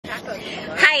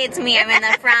Hey, it's me. I'm in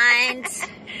the front.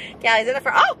 Callie's in the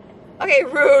front. Oh! Okay,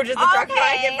 rude. Just the truck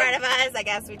going in front of us. I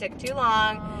guess we took too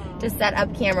long to set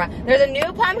up camera. There's a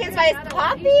new pumpkin spice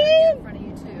coffee.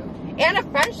 And a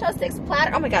French toast sticks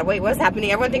platter. Oh my god, wait, what's happening?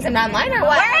 Everyone thinks I'm not online or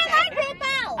what? Where are my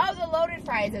people? Oh, the loaded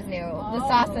fries is new. The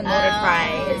sauce and loaded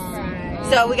fries.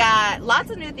 So we got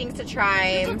lots of new things to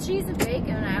try. Cheese and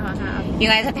bacon I have. You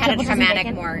guys have had a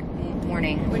traumatic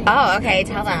morning. Oh, okay,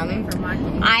 tell them.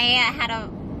 I had a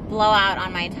blowout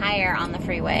on my tire on the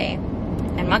freeway.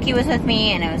 And Monkey was with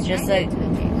me, and it was just a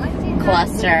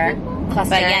cluster.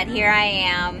 But yet here I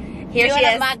am. Here doing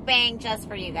a mukbang just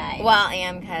for you guys. Well,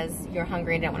 and because you're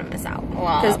hungry and didn't want to miss out.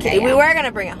 Well, because we were going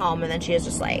to bring it home, and then she was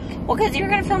just like... Well, because you were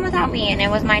going to film without me, and it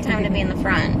was my time to be in the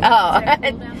front. Oh,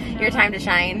 your time to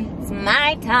shine. It's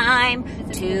my time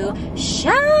to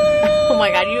shine. Oh my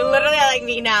god, you literally are like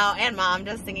me now and Mom,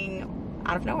 just singing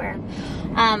out of nowhere.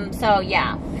 So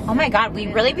yeah. Oh my god, we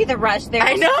really be the rush. There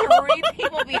were 3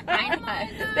 people behind us.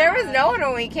 There was no one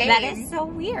when we came. That is so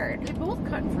weird. They both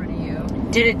cut in front of you.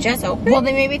 Did it just open? Well,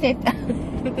 then maybe they...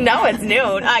 No, it's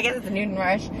noon. Oh, I guess it's a noon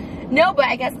rush. No, but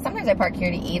I guess sometimes I park here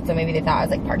to eat, so maybe they thought I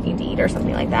was like parking to eat or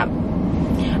something like that.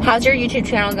 How's your YouTube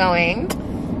channel going?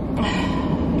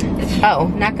 Oh,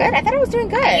 not good? I thought it was doing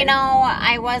good. You know,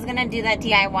 I was going to do that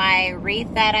DIY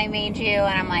wreath that I made you,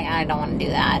 and I'm like, I don't want to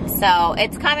do that. So,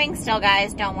 it's coming still,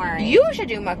 guys. Don't worry. You should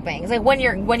do mukbangs, like when you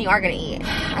are going to eat.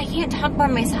 I can't talk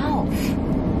about myself.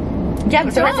 Yeah,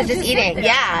 but sometimes it's just eating.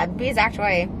 Yeah, be his actual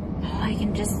way. Oh, I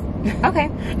can just... Okay.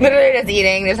 Literally just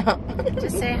eating. There's no...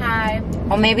 Just say hi.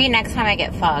 Well, maybe next time I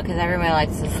get pho, because everybody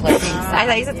likes to slurp things. I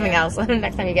thought you said something else.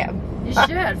 Next time you get... You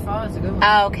should. Pho is a good one.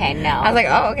 Okay, no. I was like,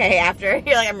 oh, okay, after.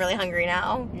 You're like, I'm really hungry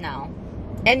now. No.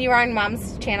 And you were on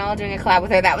Mom's channel doing a collab with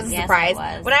her. That was a surprise.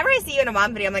 I was. Whenever I see you in a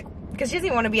Mom video, I'm like, because she doesn't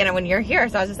even want to be in it when you're here.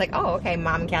 So I was just like, oh, okay,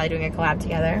 Mom and Callie doing a collab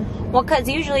together. Well, because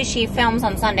usually she films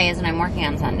on Sundays and I'm working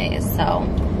on Sundays, so.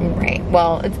 Right.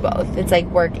 Well, it's both. It's like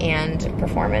work and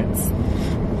performance.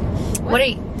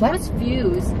 What's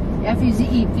Fuse?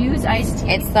 F-U-Z-E. Fuse iced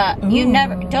tea. It's the, you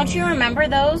never, don't you remember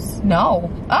those? No.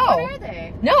 Oh. What are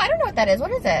they? No, I don't know what that is.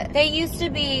 What is it? They used to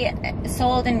be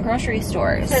sold in grocery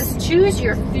stores. It says choose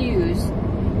your Fuse.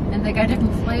 And they got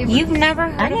different flavors. You've never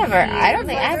heard of Fuse? I don't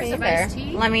think I have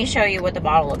either. Let me show you what the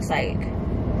bottle looks like.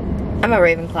 I'm a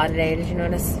Ravenclaw today. Did you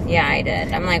notice? Yeah, I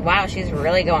did. I'm like, wow, she's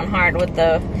really going hard with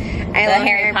the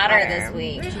Harry Potter this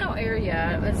week. There's no air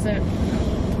yet. That's it.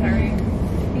 Sorry.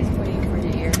 He's waiting for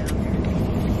the air down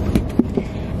there.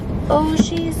 Oh,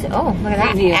 look at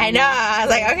that. I know. I was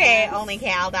like, okay,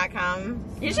 onlycal.com.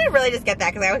 You should really just get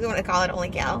that because I always want to call it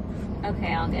onlycal.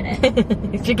 Okay, I'll get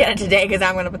it. You should get it today because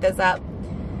I'm going to put this up.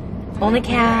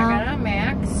 Onlycal.com. I got it on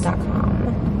Max.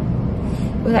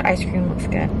 Ooh, that ice cream looks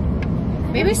good.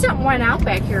 Maybe something went out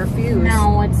back here, Fuse.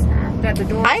 No, it's not. At the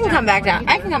door. I can come back down.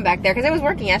 I can come back there because it was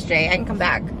working yesterday. I can come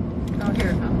back. Oh,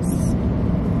 here it comes.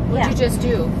 What'd you just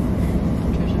do?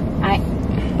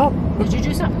 Did you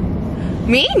do something?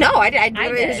 Me? No, I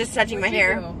literally was just touching my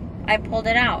hair. I pulled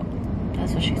it out.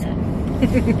 That's what she said.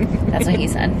 That's what he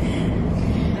said.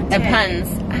 The puns.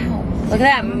 Ow. Look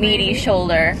at that meaty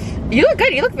shoulder. You look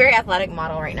good. You look very athletic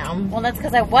model right now. Well, that's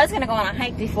because I was going to go on a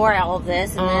hike before all of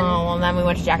this. And then we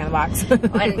went to Jack in the Box.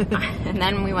 and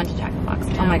then we went to Jack in the Box.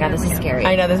 Oh my god, this is scary.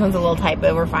 I know, this one's a little tight,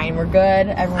 but we're fine. We're good.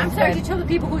 Everyone's I'm sorry good. to tell the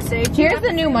people who saved you. Here's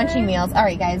the new munchie meals. All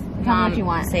right, guys. Tell me what you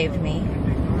want. Saved me.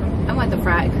 I want the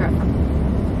fried crab.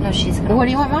 No, she's gonna. What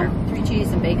do you want, Mom? 3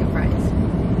 cheese and bacon fries.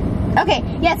 Okay,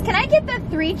 yes, can I get the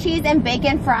 3 cheese and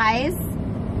bacon fries?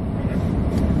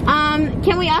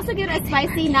 Can we also get a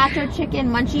spicy nacho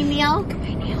chicken munchie meal?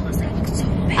 My nails, they look so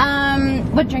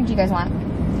bad. What drink do you guys want?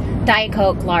 Diet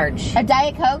Coke large. A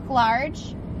Diet Coke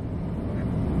large?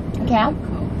 Okay.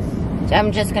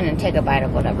 I'm just gonna take a bite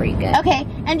of whatever you get. Okay,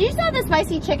 and do you still have the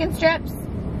spicy chicken strips?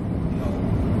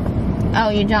 Oh,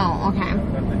 you don't? Okay.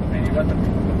 And you got the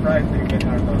fries that you get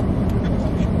are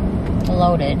the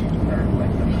Loaded.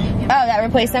 Oh, that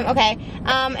replaced them? Okay.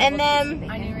 And then...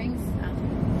 Onion rings?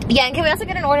 Yeah, and can we also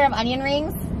get an order of onion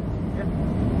rings?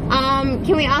 Yeah.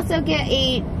 Can we also get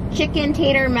a chicken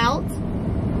tater melt?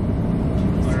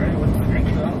 Alright, what's the drink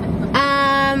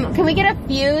though? Can we get a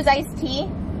Fuse iced tea? Oh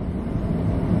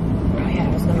yeah, I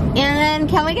was gonna. And then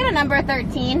can we get a number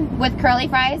 13 with curly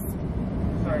fries?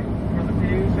 Sorry, for the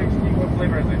Fuse 60, what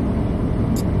flavor is it?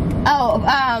 Oh,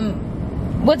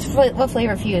 what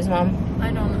flavor Fuse, Mom?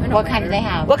 I don't know. What kind do they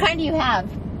have? What kind do you have?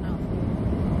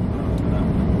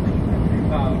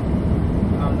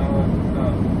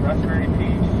 Raspberry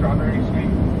peach, strawberry sweet.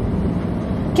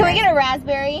 Can we get a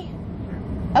raspberry?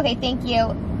 Okay, thank you.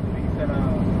 You said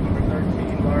number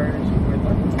 13 large with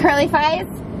what? Curly fries?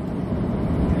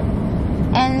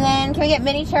 And then then can we get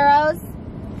mini churros?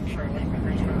 Sure, let me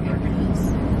reach for the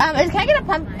darkness. Can I get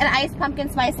an iced pumpkin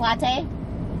spice latte? Ice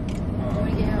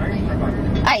or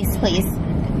vodka? Ice, please.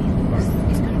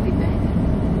 He's gonna be back.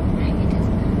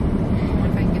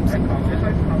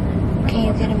 Can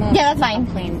you get him a, Yeah, that's fine.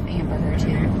 a plain hamburger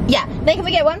too? Yeah. Then can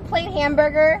we get one plain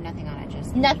hamburger? Nothing on it,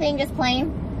 just Nothing, just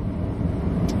plain.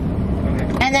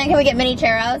 Okay. And then can we get mini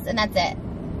churros? And that's it.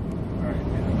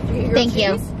 Alright. Thank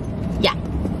you. Yeah.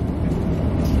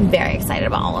 I'm very excited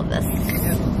about all of this.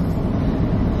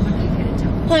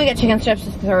 Let me get chicken strips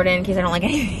just to throw it in case I don't like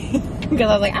anything. Because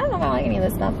I was like, I don't know if I like any of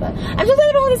this stuff, but I'm just like,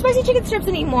 I don't want the spicy chicken strips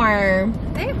anymore.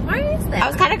 Why is that? I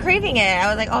was kind of craving it. I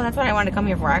was like, oh, that's what I wanted to come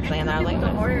here for actually. And then I was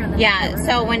like, yeah.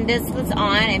 So when this was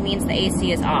on, it means the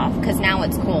AC is off because now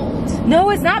it's cold. no,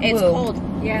 it's not. It's Boo. cold.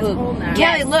 Yeah, it's cold now.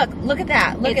 Kelly, look at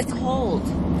that. Look, It's cold.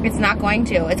 it's not going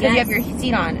to. It's because Yes. you have your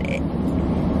seat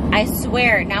on. I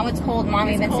swear. Now it's cold. Mom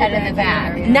It's even cold said in the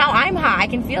back back. here. Now I'm hot. I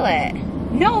can feel it.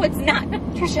 No, it's not.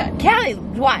 Trisha. Kelly,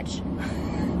 watch.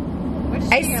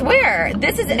 I swear,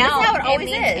 this is how it always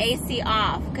means is. AC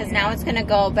off because now it's gonna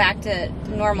go back to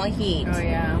normal heat. Oh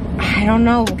yeah. I don't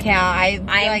know, Cal. I'm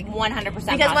like like 100%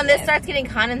 because when this starts getting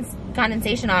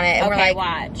condensation on it, we're okay, like,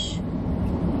 watch.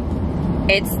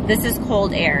 This is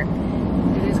cold air.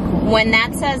 It is cold. When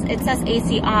it says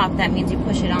AC off, that means you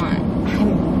push it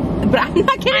on. but I'm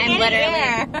not getting I'm any literally.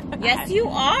 air. Yes, you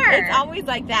are. It's always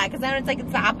like that because then it's like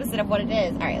it's the opposite of what it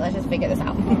is. All right, let's just figure this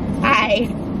out. Hi.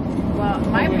 Well,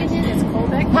 my opinion is cold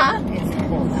back there. Huh? It's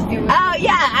cold now. It was, Oh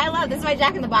yeah, I love this. Is my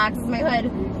Jack in the Box. This is my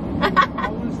hood. I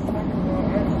was talking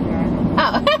Oh.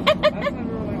 about That's not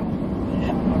really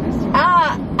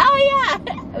Oh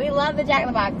yeah, we love the Jack in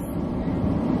the Box.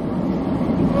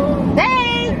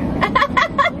 Hey.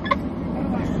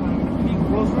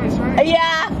 Rolls Royce, right?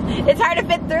 Yeah, it's hard to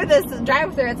fit through this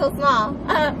drive-through. It's so small.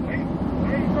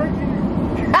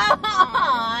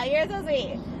 Oh, you're so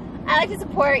sweet. I like to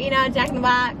support, Jack in the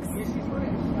Box.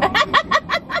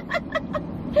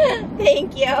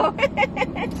 Thank you.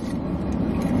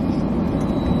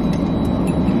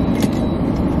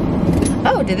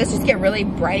 Oh, did this just get really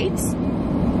bright?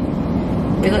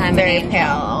 We look very pale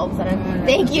all of a sudden.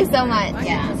 Thank you so much.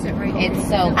 Yeah, it's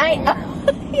so.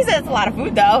 He said it's a lot of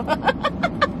food though.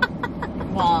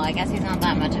 Well, I guess he's not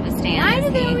that much of a stand. Why do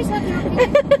they always have their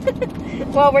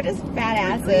own Well, we're just fat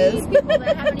asses. people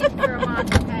that haven't eaten for a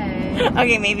month? Okay.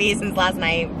 Okay, maybe since last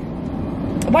night.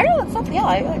 Why do I look so pale?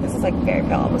 I feel like this is like very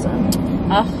pale all of a sudden.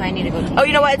 Oh, I need to go. Oh,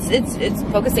 you know what? It's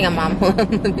focusing on Mom.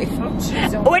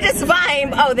 Which is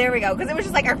fine. Oh, there we go. Because it was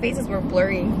just like our faces were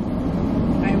blurry.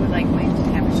 I would like mine to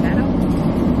have a shadow.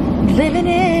 Living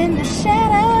in the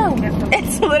shadow.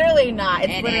 It's literally not.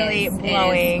 It's literally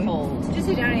blowing. It is cold. Did you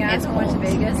see Johnny Osmond went to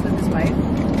Vegas with his wife?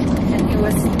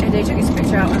 And they took his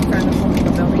picture out in front of the Home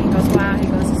Depot building. He goes, wow. He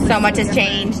goes, So much has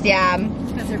changed. Yeah.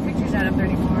 Because their picture's not up there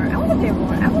anymore. I wonder if they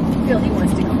want. I would feel he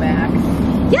wants to go back.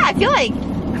 Yeah, I feel like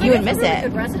you would miss Really it.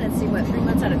 good residency. What, 3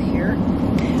 months out of the year?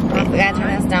 Wait, we gotta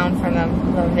turn this down for the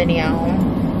video.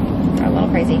 They're a little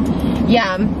crazy.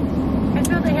 Yeah. I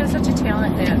feel they have such a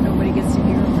talent that nobody gets to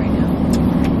hear them right now.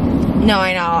 No,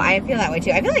 I know. I feel that way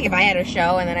too. I feel like if I had a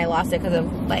show and then I lost it because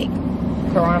of like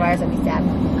coronavirus, I'd be sad.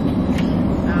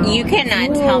 You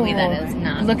cannot tell me that it's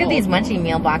not. Look at cold. these munchie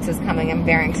meal boxes coming. I'm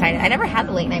very excited. I never had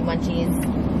the late night munchies,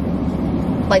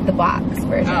 like the box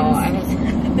version. Oh, I was.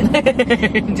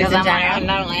 Just in I general.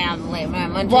 not only have late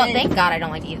night. Well, thank God I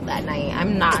don't like to eat that night.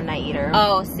 I'm not a night eater.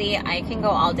 Oh, see, I can go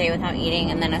all day without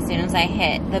eating, and then as soon as I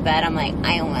hit the bed, I'm like,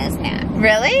 I want a snack.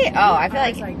 Really? Oh, I feel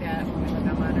It's like like that when we live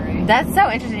on Monterey. that's so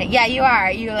interesting. Yeah, you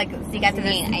are. You like sneak out to the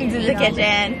I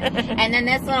kitchen. And then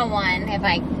this little one, if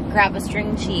I grab a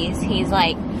string cheese, he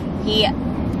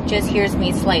just hears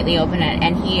me slightly open it,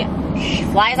 and he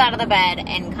flies out of the bed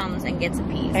and comes and gets a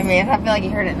piece. I mean, I feel like you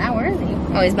heard it now. Where is he?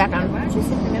 Oh, he's back on. Why don't you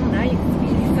sit in the middle now? You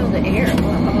feel the air.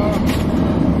 Oh,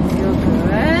 feel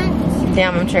good.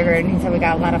 Damn, I'm triggered. He said we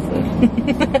got a lot of food.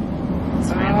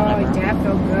 Oh, Dad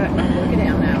feel good. Oh, look at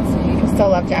him now. See? Still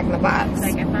love Jack in the Box.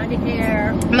 Like I found it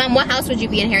here. Mom, what house would you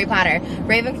be in Harry Potter?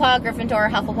 Ravenclaw, Gryffindor,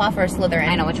 Hufflepuff, or Slytherin?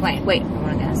 I know which way. Wait, I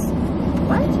want to guess.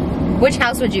 What? Which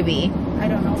house would you be? I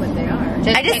don't know what they are.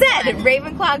 I just pick said one.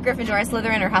 Ravenclaw, Gryffindor,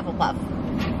 Slytherin, or Hufflepuff.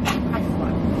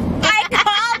 I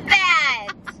called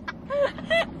that!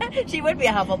 She would be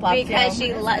a Hufflepuff Because too.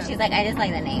 she's like, I just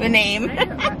like the The name. name.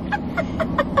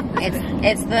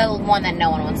 It's the one that no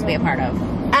one wants to be a part of.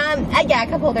 Yeah, a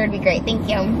cup holder would be great. Thank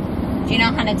you. Do you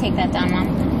know how to take that down,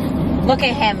 Mom? Look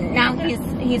at him. Now he's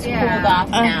cooled off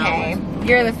now. Okay.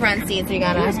 You're in the front seat, so you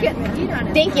gotta. Who's getting the heat on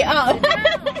it? Thank you. Oh. Sit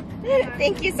down.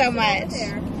 Thank you so much.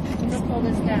 There. Let's pull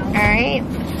this down. All right.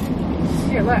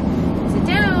 Here, look. Sit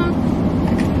down.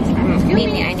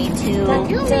 to.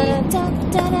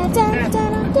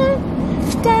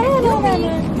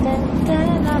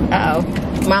 Uh-oh.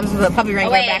 Mom's with a puppy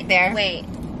wrangler back there. Wait.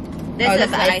 This is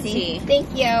the iced tea. Thank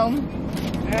you.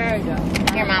 There you go.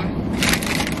 Here, Mom.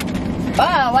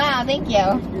 Oh, wow. Thank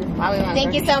you. Wow,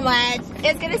 Thank you so much.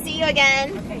 It's good to see you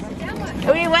again. Okay, sit down one.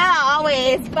 We will,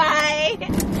 always. Bye.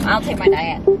 I'll take my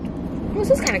diet. This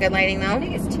is kind of good lighting, though. I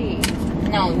think it's tea.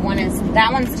 No,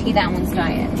 that one's tea, that one's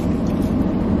diet.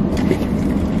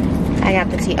 I got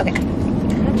the tea. Okay.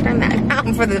 I'm going to turn that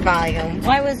down for the volume.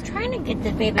 Well, I was trying to get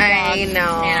the baby dog I know.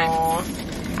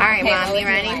 snacks. All right, Okay, Mom, what would you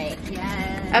ready? like?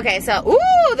 Yes. Okay, so,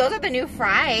 ooh, those are the new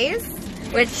fries.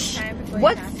 Which,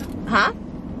 what's, huh?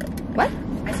 What?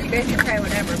 I said you guys can try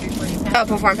whatever before you pass. Oh,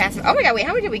 perform passive. Oh my god, wait,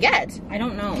 how many did we get? I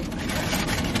don't know.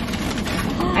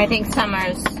 I think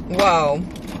Summer's. Whoa.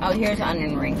 Oh, here's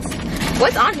onion rings.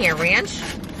 What's on here, ranch?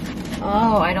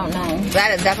 Oh, I don't know.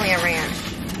 That is definitely a ranch.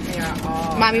 They are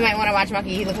all. Mom, you might want to watch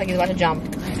Monkey. He looks like he's about to jump.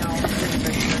 I know.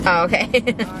 Oh, okay.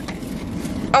 Okay.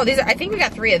 Oh, these are, I think we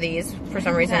got 3 of these for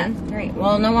some reason. Great.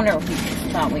 Well, no wonder we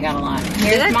thought we got a lot.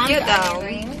 Here's Here's Mom's Mom's cute, though.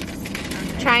 onion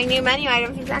rings. Trying new menu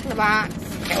items from Jack in the Box.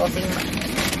 Okay, we'll see.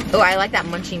 Oh, I like that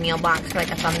munchie meal box for like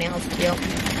a thumbnail. It's cute.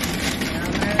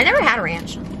 I never had a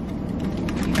ranch.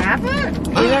 Have it?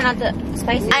 These are not the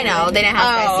spicy. I know, they didn't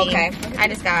have Oh, spicy. okay. I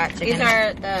just got chicken. These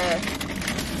are the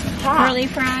curly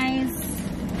fries.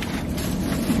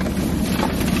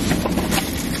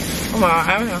 Oh my god,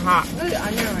 everything's hot. Ooh, the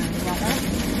onion rings. You want that?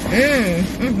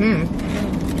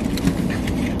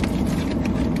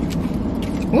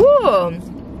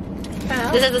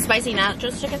 Ooh. This is the spicy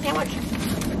nachos chicken sandwich.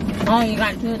 Oh, you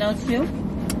got 2 of those too?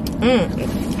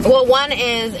 Well, one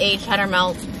is a cheddar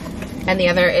melt, and the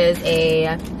other is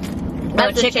a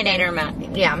Oh, chicken melt.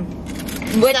 Yeah.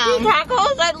 With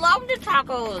tacos? I love the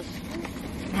tacos.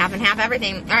 Half and half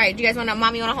everything. All right, do you guys want to,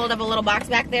 Mom, you want to hold up a little box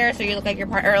back there so you look like your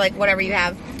part, or like whatever you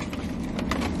have.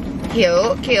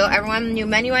 Cute, cute. Everyone, new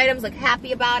menu items, look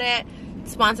happy about it.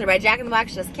 Sponsored by Jack in the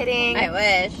Box, just kidding. I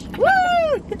wish. Woo!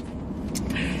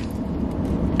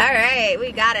 All right,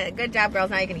 we got it. Good job, girls.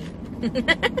 Now you can eat.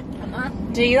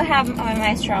 Do you have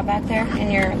my straw back there in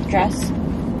your dress?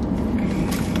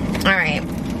 All right.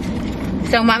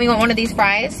 So, Mom, you want one of these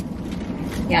fries?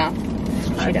 Yeah,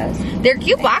 she does. They're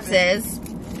cute boxes.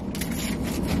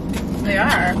 They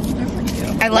are. They're pretty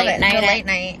cute. I love Late it. night. They're late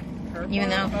night. Purple. Even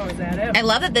though. Oh, is that it? I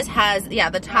love that this has, yeah,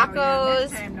 the tacos. Oh, yeah,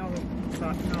 next time, no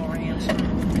ranch.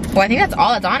 Well, I think that's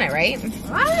all that's on it, right?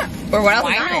 What? Or what else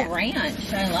Why is on no it?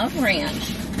 ranch? I love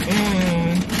ranch.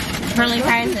 Mmm. Curly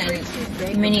fries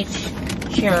and mini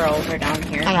churros are down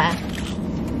here. Okay.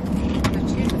 The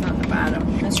cheese is on the bottom.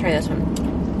 Let's try this one.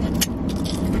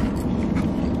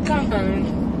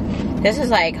 This is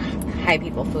like high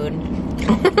people food.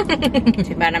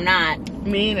 Too bad I'm not.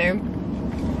 Me neither.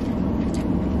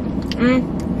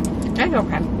 That's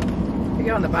okay. They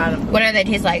go on the bottom. What do they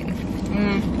taste like?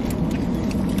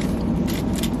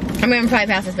 I'm gonna probably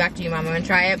pass this back to you, Mom. I'm gonna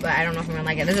try it, but I don't know if I'm gonna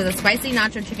like it. This is a spicy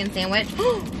nacho chicken sandwich.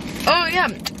 Oh yeah.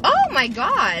 Oh my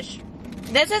gosh.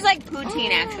 This is like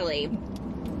poutine, actually.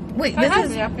 Wait, this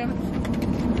is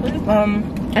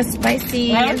a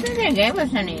spicy. I don't think they gave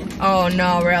us any. Oh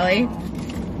no, really?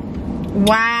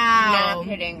 Wow. Not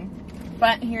kidding.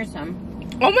 But here's some.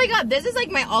 Oh my god, this is like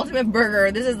my ultimate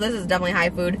burger. This is definitely high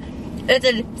food. It's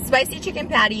a spicy chicken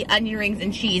patty, onion rings,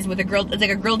 and cheese with a grilled. It's like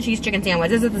a grilled cheese chicken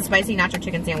sandwich. This is the spicy nacho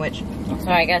chicken sandwich.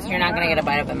 So I guess you're not gonna get a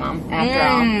bite of it, Mom. After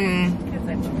all.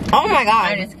 Oh my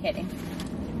god. I'm just kidding.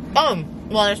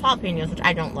 Well, there's jalapenos, which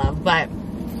I don't love, but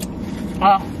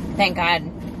Oh, thank God.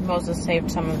 Moses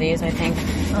saved some of these, I think.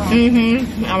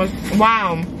 I was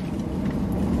wow.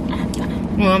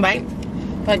 You want a bite?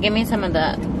 But give me some of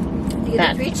the.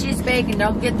 Get the 3 cheese bacon,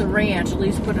 don't get the ranch. At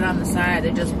least put it on the side.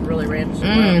 They just really ranch.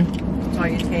 That's all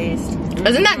you taste.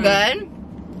 Isn't that good?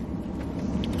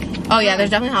 Oh yeah, there's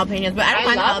definitely jalapenos, but I don't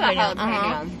mind love the jalapeno. the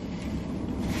jalapeno.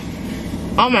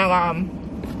 Oh my god.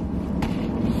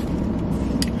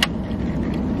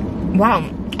 Wow.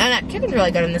 And that chicken's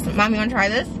really good in this. Mom, you want to try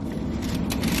this?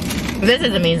 This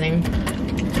is amazing.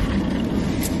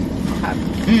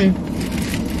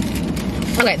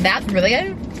 Okay, that's really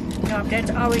good. No,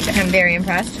 that's always. I'm very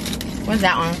impressed. What's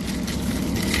that one?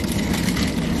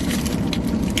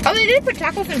 Oh, they did put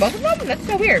tacos in both of them? That's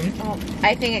so weird. Oh,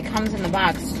 I think it comes in the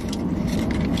box.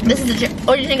 This is the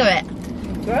what do you think of it?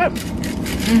 Good.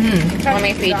 Let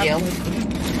me feed you.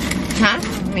 Huh?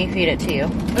 Let me feed it to you.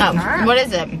 Oh, what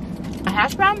is it? A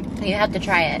hash brown? You have to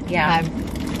try it. Yeah.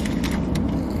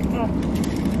 Okay.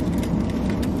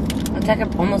 It's like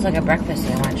almost like a breakfast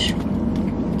sandwich.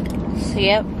 See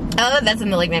it? I love that that's in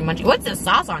the late night munchie. What's the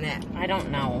sauce on it? I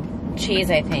don't know. Cheese,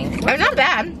 I think. Oh, not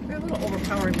bad. little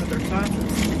overpowering with their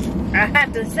sauces. I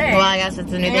have to say. Well, I guess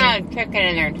it's a new thing. Yeah, chicken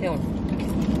in there too.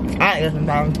 I like this one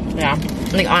better. Yeah.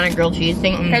 Like on a grilled cheese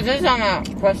thing. Because this is on a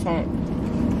croissant.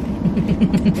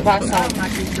 Croissant.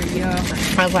 For you. I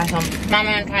like croissant. Mom,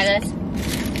 I'm gonna try this.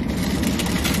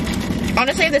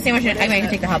 Honestly, the sandwich, I mean, I can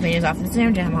take the jalapenos off. The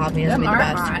sandwich didn't have jalapenos. Them Would be the are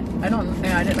best. hot. I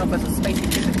didn't know if it was a spicy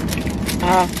chicken.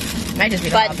 Might just be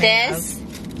the But jalapenos. this,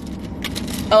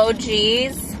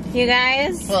 OGs, you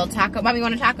guys. Well, taco. Mom, you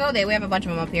want a taco? We have a bunch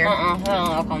of them up here. I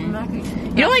don't like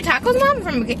them. You don't like tacos, Mom?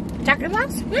 From Taco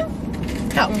Box? Yeah.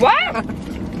 No. What?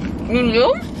 You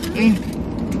do?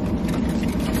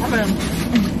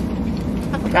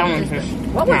 That one's just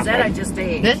What was not that good. I just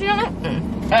ate? This you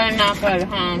don't like? Not good,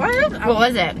 huh? What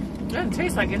was it? It doesn't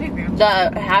taste like anything. The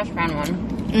hash brown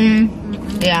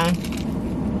one. Yeah.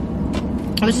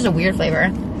 It was just a weird flavor.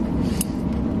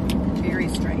 Very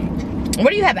strange.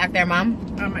 What do you have back there, Mom?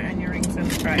 My onion rings and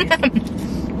fries.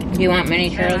 Do you want mini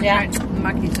churros yet?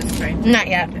 Mucky's just tried Not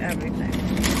yet. everything.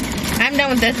 I'm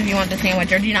done with this if you want the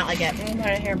sandwich, or do you not like it?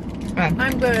 Right here. Okay.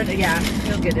 I'm good. Yeah,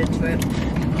 you'll get into it.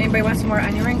 Anybody want some more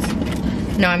onion rings?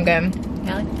 No, I'm good.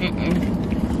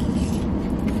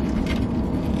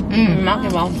 Monkey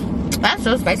ball. That's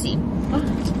so spicy.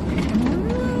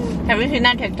 Have you seen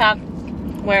that TikTok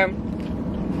where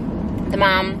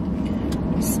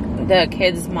the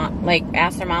kids like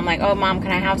asked their mom like, "Oh, Mom,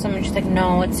 can I have some?" And she's like,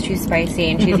 "No, it's too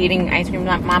spicy." And she's eating ice cream.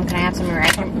 Like, "Mom, can I have some of your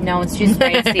ice cream?" "No, it's too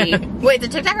spicy." Wait, the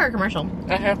TikTok or a commercial?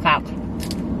 A TikTok.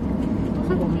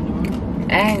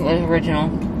 I think it was original.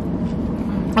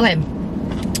 Okay.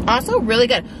 Also, really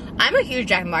good. I'm a huge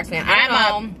Jack in the Box fan.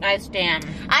 I stand.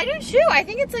 I do too. I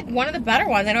think it's like one of the better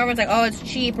ones. I know everyone's like, "Oh, it's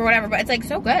cheap" or whatever, but it's like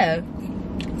so good.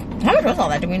 How much was all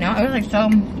that? Do we know? It was like so.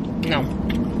 No.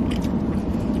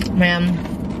 Man.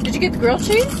 Did you get the grilled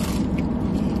cheese?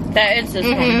 That is this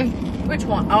one. Which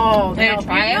one? Oh, the Did you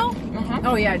try it? jalapeno?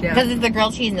 Oh yeah, I did. Because it's the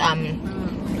grilled cheese. I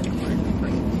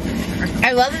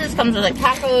love that this comes with like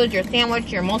tacos, your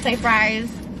sandwich, your multi fries.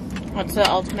 What's the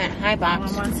ultimate high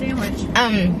box? One sandwich.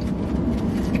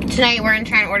 Tonight we're gonna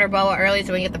try and order boa early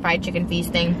so we can get the fried chicken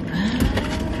feast thing.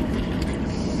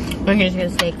 We're gonna just get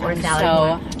a steak or a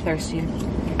salad. So thirsty.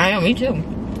 I know, me too.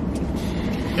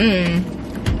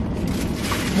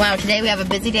 Wow, today we have a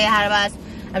busy day ahead of us.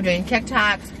 I'm doing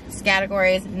TikToks,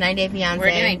 categories, 90 Day Fiancé.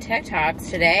 We're doing TikToks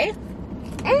today.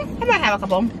 I might have a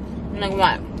couple. Like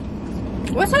what?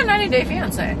 What's our 90 Day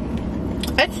Fiancé?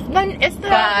 It's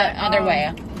the other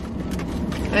way.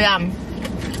 Yeah.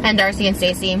 And Darcy and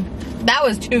Stacy. That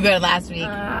was too good last week.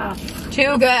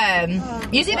 Too good.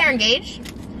 You see they're engaged?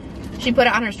 She put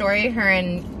it on her story, her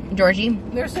and Georgie.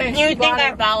 They're saying You think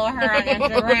I follow her on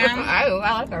Instagram? I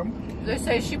like her. They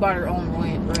say she bought her own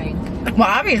ring. Well,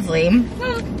 obviously.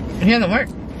 It doesn't work.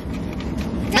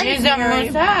 She's a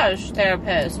massage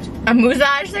therapist. A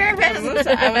massage therapist?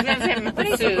 I was gonna say But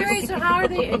he's married, so how are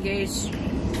they engaged?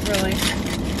 Really?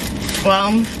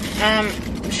 Well,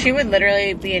 she would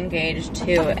literally be engaged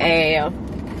to a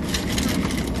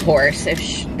horse if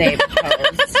they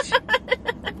proposed.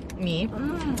 me.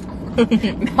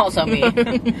 Also me.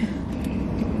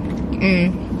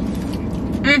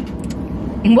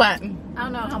 What? I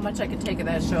don't know how much I could take of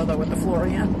that show though with the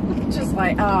Florian. Just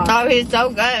like, Oh, he's so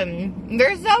good.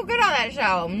 They're so good on that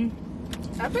show.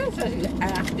 I bet she's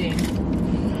acting.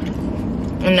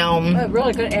 No. A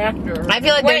really good actor. I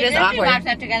feel like Wait, they're just didn't we watch awkward.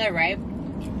 that together, right?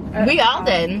 We all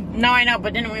did. No, I know,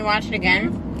 but didn't we watch it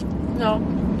again? No.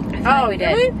 I feel like we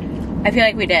did. I feel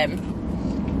like we did.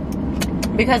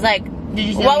 Because like, Did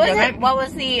you see what was anything it? What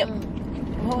was the?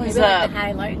 What was the- like the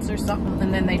highlights or something,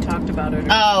 and then they talked about it.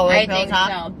 Oh, I like think Talk?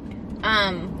 so.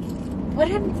 What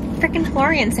did freaking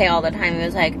Florian say all the time? He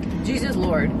was like, Jesus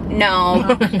Lord. "No,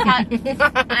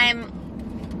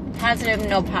 I'm positive,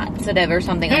 no positive, or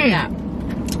something like that."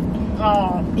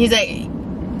 Oh. He's like,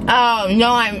 oh,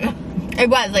 no, I'm... It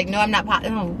was like, no, I'm not...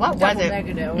 Oh, what was it?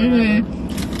 Negative.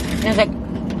 Mm-hmm. He was like,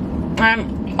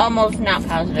 "I'm almost not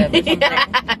positive." Or something.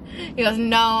 Yeah. He goes,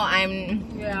 no,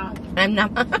 I'm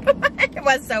not. It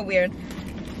was so weird.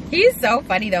 He's so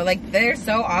funny though. Like, they're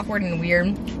so awkward and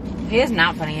weird. He is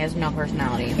not funny. He has no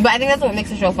personality. But I think that's what makes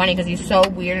the show funny, because he's so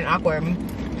weird and awkward. I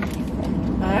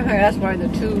think that's why the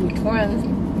two twins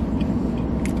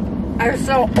are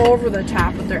so over the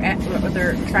top with their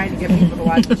trying to get people to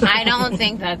watch the show. I don't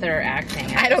think that they're acting.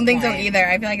 I don't think so either.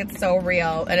 I feel like it's so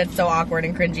real and it's so awkward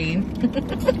and cringy.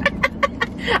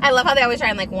 I love how they always try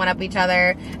and like one up each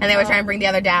other, and they always try and bring the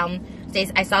other down.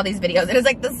 I saw these videos and it's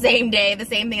like the same day, the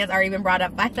same thing has already been brought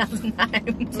up 5,000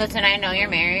 times. Listen, I know you're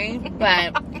married,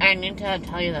 but I need to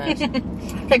tell you this.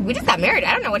 Like, we just got married.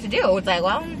 I don't know what to do. It's like,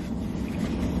 well,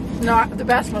 No, the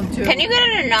best one too. Can you get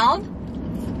it annulled?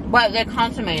 What, they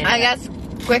consummated I it. guess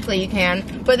quickly you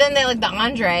can. But then they, like, the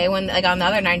Andre, when, like, on the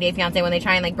other 90 Day Fiancé, when they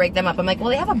try and, like, break them up, I'm like, well,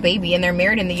 they have a baby and they're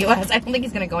married in the U.S. I don't think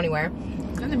he's gonna go anywhere.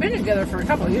 And they've been together for a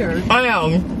couple of years. I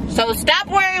know. So stop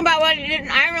worrying about what he did in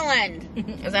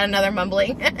Ireland. Is that another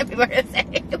mumbling? People are gonna say,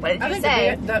 what did you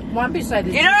say? The one beside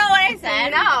the You don't know what I said?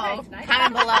 No.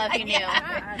 Comment below if you knew.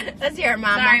 Yeah. Let's hear it,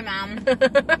 Mom. Sorry, Mom.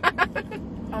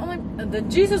 Only the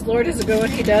Jesus Lord is a good one.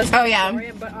 He does. Oh, yeah.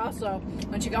 Story, but also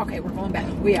when she go, okay, we're going back.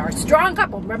 We are a strong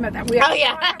couple. Remember that. We are. Oh, a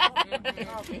yeah. strong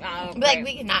couple. Oh, But, like, great.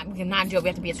 we cannot do it. We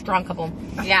have to be a strong couple.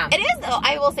 Yeah. It is, though,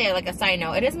 I will say, like, a side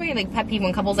note, it is very, like, pet peeve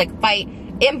when couples, like, fight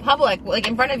in public, like,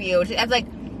 in front of you. It's like,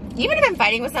 even if I'm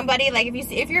fighting with somebody, like,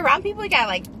 if you're around people, you gotta,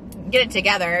 like, get it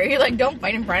together. You're like, don't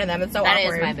fight in front of them. It's so That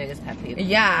awkward. is my biggest pet peeve.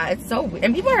 Yeah, it's so weird.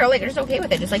 And people are, like, just okay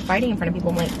with it, just, like, fighting in front of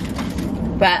people. I'm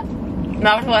like, But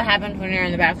that's what happens when you're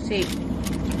in the back seat.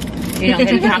 You don't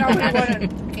get You to talk know to when I them.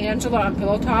 wanted Angela on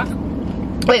Pillow Talk?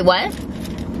 wait, what?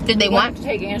 Did they We wanted want? to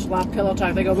take Angela on Pillow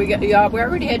Talk. They go, we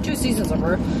already had 2 seasons of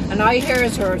her, and all you hear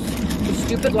is her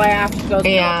stupid laugh. She goes,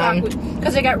 Yeah.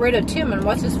 because they got rid of Tim and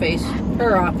what's his face,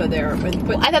 her off of there. And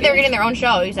put I thought they were getting their own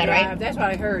show, you said, yeah, right? that's what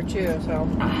I heard too. So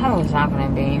How is that going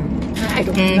to be? I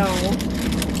don't Mm. know.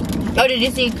 Oh, did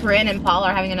you see Corinne and Paul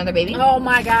are having another baby? Oh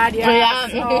my God, yeah. Yeah.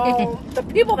 So, the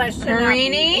people that should not be-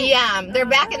 Marini? Yeah, they're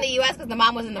back in the U.S. because the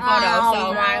mom was in the photo, Oh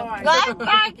so. my God,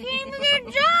 God can't even get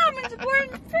a job and support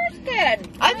his first kid.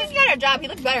 I think he got a job. He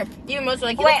looks better. Even most are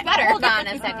like, he Wait, looks better. hold on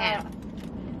a second.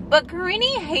 But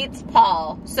Karini hates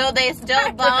Paul, so they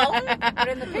still bone? But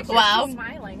in the picture, Wow. she's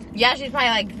smiling. Yeah, she's probably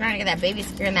like trying to get that baby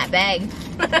secure in that bag.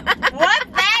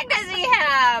 What bag does he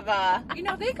have? You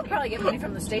know, they could probably get money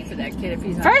from the state for that kid if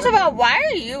he's not First of working. all, why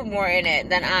are you more in it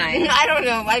than I? I don't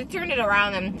know. I turned it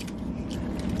around and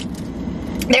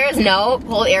there is no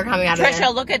cold air coming out of Trisha, there.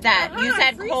 look at that. You I'm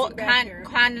said freezing back here.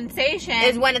 condensation.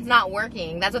 Is when it's not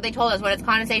working. That's what they told us. When it's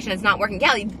condensation, it's not working.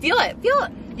 Kelly, feel it. Feel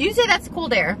it. You say that's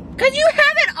cold air. Because you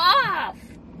have it off.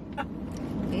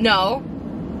 No.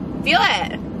 Feel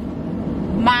it.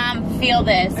 Mom, feel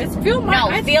this. It's feel my No,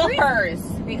 it's feel freezing. hers.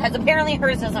 Because apparently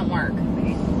hers doesn't work.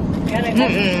 Yeah, they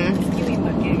Mm-mm. give me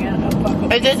one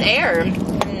again. It's just air.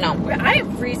 No. I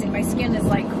am freezing. My skin is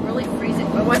like really freezing.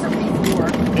 It wasn't before.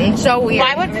 It's so weird.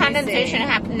 Why would Let me condensation see.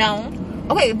 happen? No.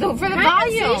 Okay, for the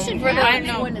volume. For the, I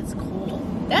know. when it's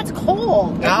cold. That's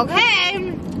cold. okay.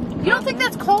 You don't think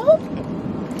that's cold?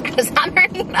 Because I'm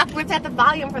turning it up. It's at the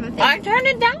volume for the thing. I turned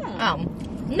it down.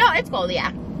 Oh. No, it's cold,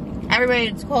 yeah. Everybody,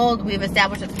 it's cold. We've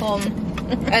established it's cold.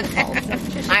 It's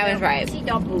cold. I was right. See,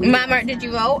 don't believe Mama, did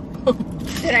you vote?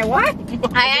 Did I what?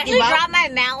 I actually vote? dropped my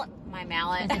mallet. My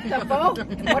mallet. The vote?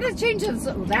 What has changed?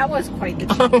 That was quite the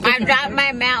change. I dropped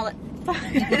my mallet. Oh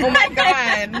my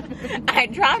God. I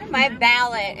dropped my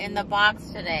ballot in the box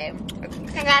today.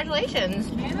 Congratulations.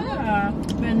 Yeah.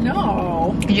 But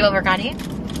no. Did you vote for Connie?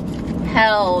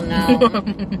 Hell no.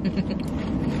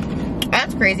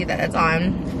 That's crazy that it's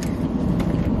on.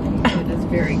 It is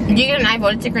very Did you get an I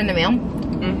voted sticker in the mail?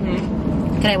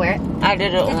 Mm-hmm. Can I wear it? I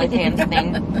did an OnlyFans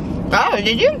thing. Oh,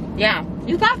 did you? Yeah.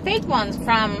 You got fake ones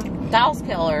from Dolls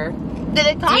Killer. Did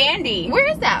it come? Dandy. Where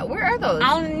is that? Where are those?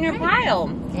 Out in your pile.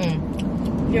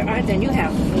 Then you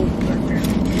have food burger.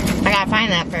 I gotta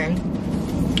find that for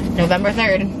November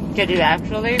 3rd. Did you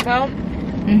actually vote?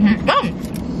 Mm-hmm.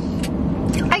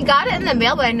 Oh. I got it in the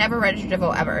mail, but I never registered to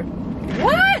vote ever.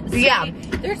 What? Yeah.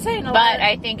 They're saying a But lot.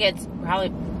 I think it's probably...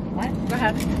 What? Go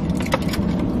ahead.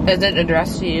 Is it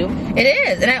addressed to you? It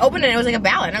is. And I opened it and it was like a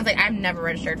ballot. And I was like, I've never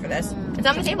registered for this. It's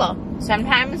on the table.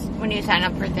 Sometimes when you sign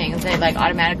up for things, they like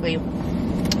automatically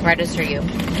register you.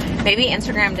 Maybe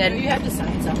Instagram You did. have to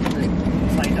sign something to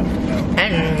sign up to vote. I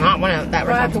do not want that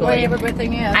But the way responsibility.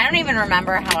 everything is. I don't even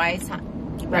remember how I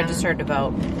registered to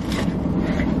vote.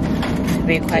 To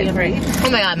be quite frank. Oh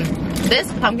my God.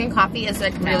 This pumpkin coffee is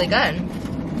like really good.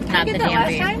 Not Did the you get that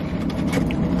last damn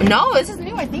time? No, this is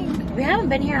new, I think. We haven't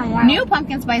been here in a while. New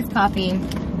pumpkin spice coffee.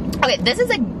 Okay, this is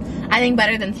like, I think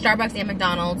better than Starbucks and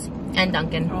McDonald's and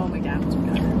Dunkin'. Oh, McDonald's.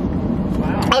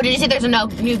 Wow. Oh, did you see there's a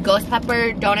new ghost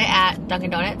pepper donut at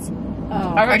Dunkin' Donuts? Oh.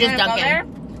 Are we Or just gonna go Dunkin'? there?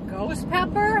 Ghost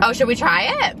pepper? Oh, should we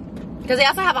try it? Because they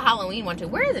also have a Halloween one too.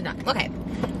 Where is it? Okay.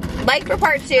 Like for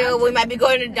part 2, we might be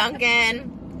going to Dunkin'.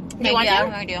 Do you want yeah,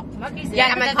 to? we do. Lucky's Yeah,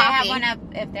 I'm because a if they have coffee. one at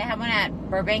if they have one at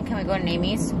Burbank, can we go to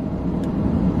Amy's?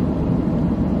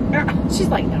 She's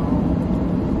like, no.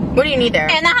 What do you need there?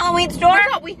 In the Halloween store?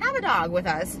 We have a dog with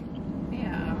us.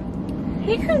 Yeah.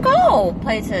 He can go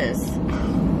places.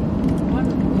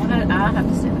 I'll have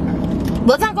to stay in the car.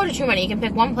 Let's not go to too many. You can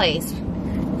pick one place.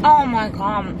 Oh my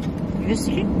God. You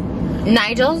see?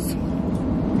 Nigel's.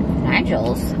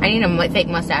 Nigel's. I need a fake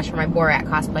mustache for my Borat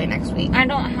cosplay next week. I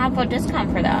don't have a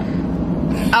discount for that.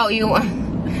 Oh, you...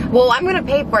 Well, I'm gonna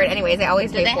pay for it anyways. I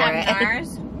always pay for it. Do they have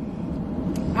NARS?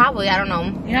 Probably, I don't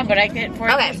know. Yeah, but I get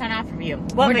 40% off of you.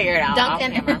 We'll figure it out.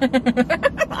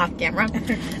 Dunkin'. Off camera.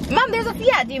 Mom, there's a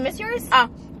Fiat. Do you miss yours? Oh,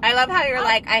 I love how you're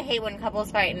like, I hate when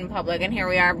couples fight in public, and here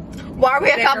we are. Why are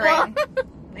we a couple?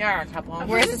 We are a couple.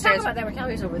 We're just talking about that with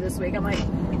Kelly's over this week. I'm like,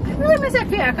 I really miss that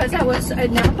Fiat because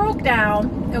it never broke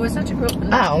down. It was such a good.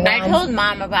 Oh, I told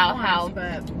Mom about how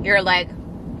you're like,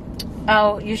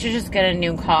 oh, you should just get a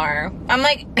new car. I'm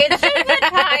like, it's just a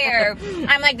tire.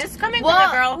 I'm like, this is coming from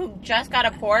a girl who just got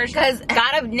a Porsche,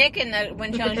 got a nick in the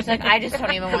windshield, and she's like, I just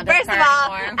don't even want this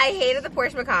car anymore. I hated the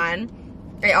Porsche Macan.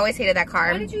 I always hated that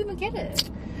car. Why did you even get it?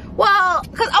 Well,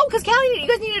 because Callie, you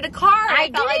guys needed a car. I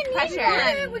felt like didn't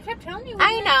pressure. We kept telling you.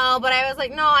 I know, but I was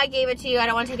like, no, I gave it to you. I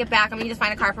don't want to take it back. I'm going to just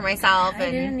find a car for myself. I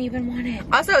didn't even want it.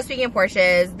 Also, speaking of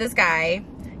Porsches, this guy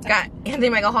got Anthony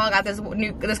Michael Hall got this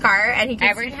car, and he keeps,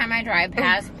 every time I drive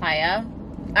past Playa,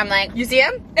 I'm like, you see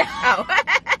him? Oh.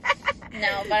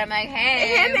 No, but I'm like,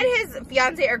 hey. Him and his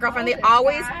fiance or girlfriend,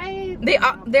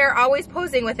 they're always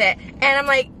posing with it, and I'm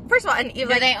like, first of all, and do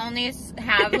they only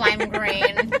have lime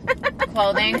green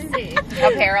clothing,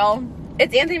 apparel?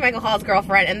 It's Anthony Michael Hall's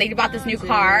girlfriend, and they bought this new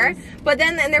car. But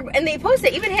then, and they post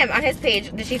it. Even him on his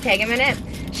page. Did she tag him in it?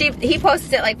 He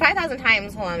posted it like 5,000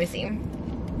 times. Hold on, let me see.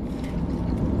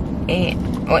 Wait,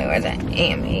 where is it?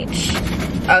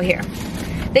 AMH. Oh, here.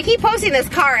 They keep posting this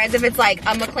car as if it's like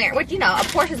a McLaren, which, you know, a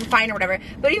Porsche is fine or whatever.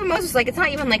 But even most, like, it's not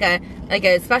even like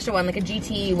a special one, like a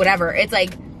GT, whatever. It's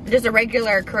like just a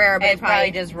regular Carrera, but it's probably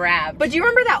just wrapped. But do you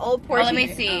remember that old Porsche? Well, let me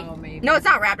see. Oh, no, it's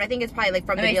not wrapped. I think it's probably like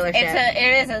from the dealership.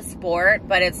 It is a sport,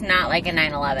 but it's not like a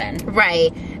 911.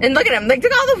 Right. And look at them. Like,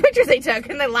 look at all the pictures they took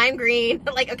in the lime green.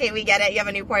 Like, okay, we get it. You have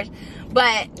a new Porsche.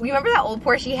 But you remember that old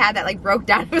Porsche he had that like broke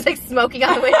down? It was like smoking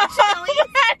on the windshield. Oh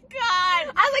my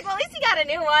God. I was like, well, at least he got a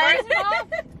new one. First of all,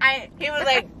 he was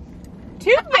like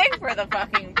too big for the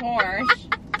fucking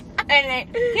Porsche.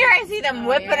 And here I see them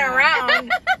whipping around.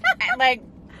 And like,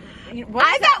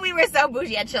 I thought we were so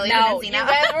bougie at Chili. No, you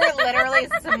guys were literally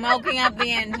smoking up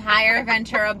the entire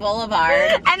Ventura Boulevard.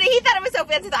 And he thought it was so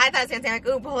fancy that I thought it was fancy. I'm like,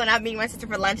 ooh, pulling up, meeting my sister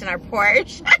for lunch in our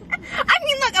Porsche. I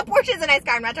mean, look, a Porsche is a nice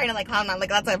car. I'm not trying to like clown on. Like,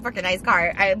 that's a freaking nice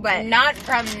car. But not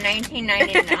from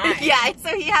 1999. Yeah,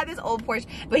 so he had this old Porsche,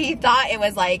 but he thought it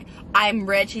was like, I'm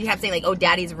rich. He kept saying like, oh,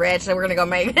 daddy's rich, so we're gonna go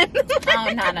make it. Oh,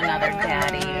 not another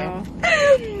daddy.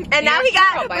 And now he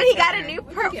got a new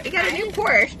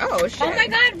Porsche. Oh shit. Oh my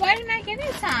God, why didn't I give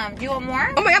you some? Do you want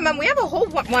more? Oh my God, Mom, we have a whole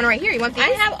one right here. You want these? I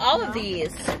have all of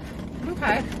these.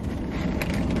 Okay.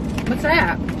 What's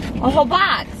that? A whole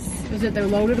box. Is it the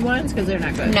loaded ones? Because they're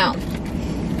not good. No.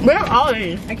 We have all of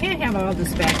these. I can't have all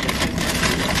this back.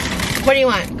 What do you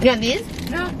want? You want these?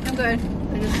 No, I'm good.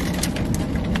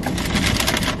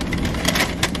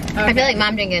 I feel like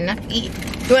Mom didn't get enough to eat.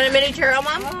 You want a mini churro,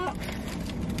 Mom?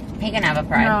 He can have a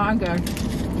fry. No, I'm good.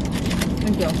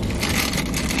 Thank you.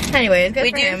 Anyways, good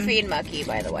we for do him. feed Mucky,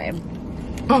 by the way.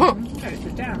 Okay,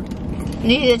 sit down. You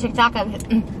see the TikTok of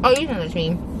oh, you know this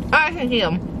meme. Oh, I can see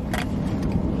them.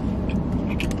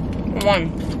 One.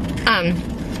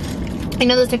 You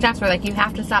know those TikToks where like you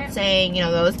have to stop saying, you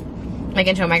know, those like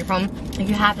into a microphone. Like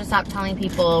you have to stop telling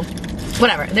people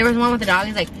whatever. There was one with the dog,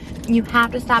 he's like, you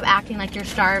have to stop acting like you're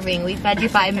starving. We fed you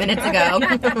 5 minutes ago.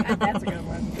 That's a good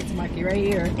one. It's Mikey right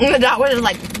here. And the dog was just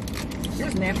like,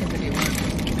 there's napkin video.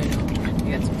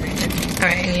 You got some great pictures.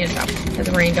 alright, I need to stop because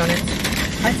we're eating donuts.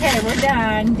 Okay, we're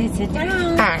done. Sit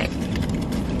down. Alright.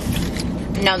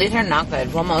 No, these are not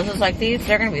good. Well, Moses like these,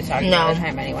 they're gonna be soggy by the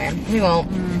time anyway. We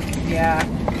won't. Yeah.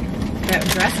 That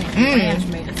dressing ranch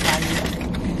made it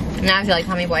soggy. Now I feel like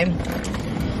Tommy Boy.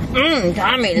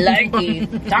 Tommy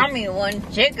likey. Tommy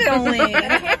wants chicken wings.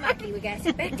 We gotta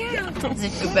sit back down. This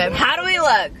is stupid. How do we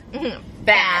look?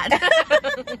 Bad.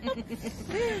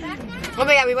 Oh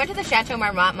my God, we went to the Chateau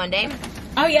Marmont Monday.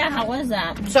 Oh yeah, how was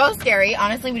that? So scary.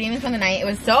 Honestly, we didn't even spend the night. It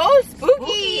was so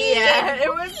spooky. Yeah, it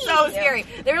was so scary.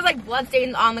 There was like blood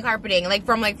stains on the carpeting, like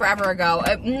from like forever ago.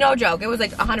 No joke. It was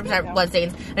like 100% blood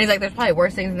stains. And he's like, there's probably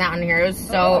worse things than that in here. It was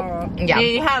so, yeah.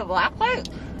 Did you have a black light?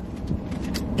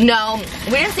 No,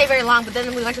 we didn't stay very long, but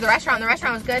then we went to the restaurant. The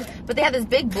restaurant was good, but they had this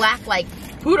big black like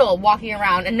poodle walking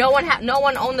around, and no one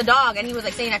owned the dog, and he was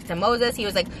like sitting next to Moses. He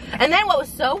was like, and then what was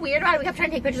so weird about it, we kept trying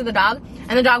to take pictures of the dog,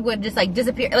 and the dog would just like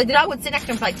disappear. Like the dog would sit next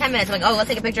to him for like 10 minutes. I'm like, oh, let's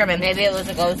take a picture of him. Maybe it was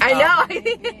a ghost dog. I know.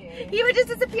 He would just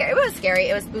disappear. It was scary.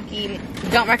 It was spooky.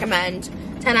 Don't recommend.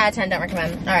 10 out of 10. Don't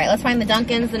recommend. All right, let's find the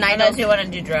Dunkins, the Nigels. Unless you want to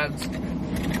do drugs.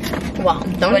 Well,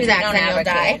 don't do that, don't then you'll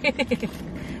die.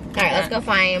 All right, let's go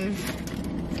find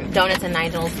donuts and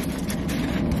Nigels.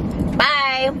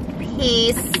 Bye.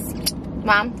 Peace.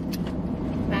 Mom.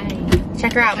 Bye.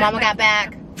 Check her out. Mama got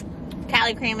back.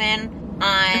 Callie Creamin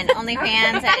on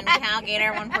OnlyFans and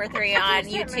CalGator143 on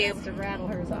YouTube. To rattle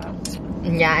hers off.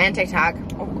 Yeah, and TikTok.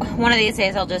 One of these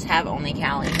days I'll just have only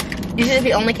Callie. You should just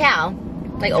be only Cal.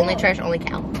 Like only Trish, only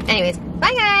Cal. Anyways,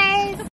 bye guys.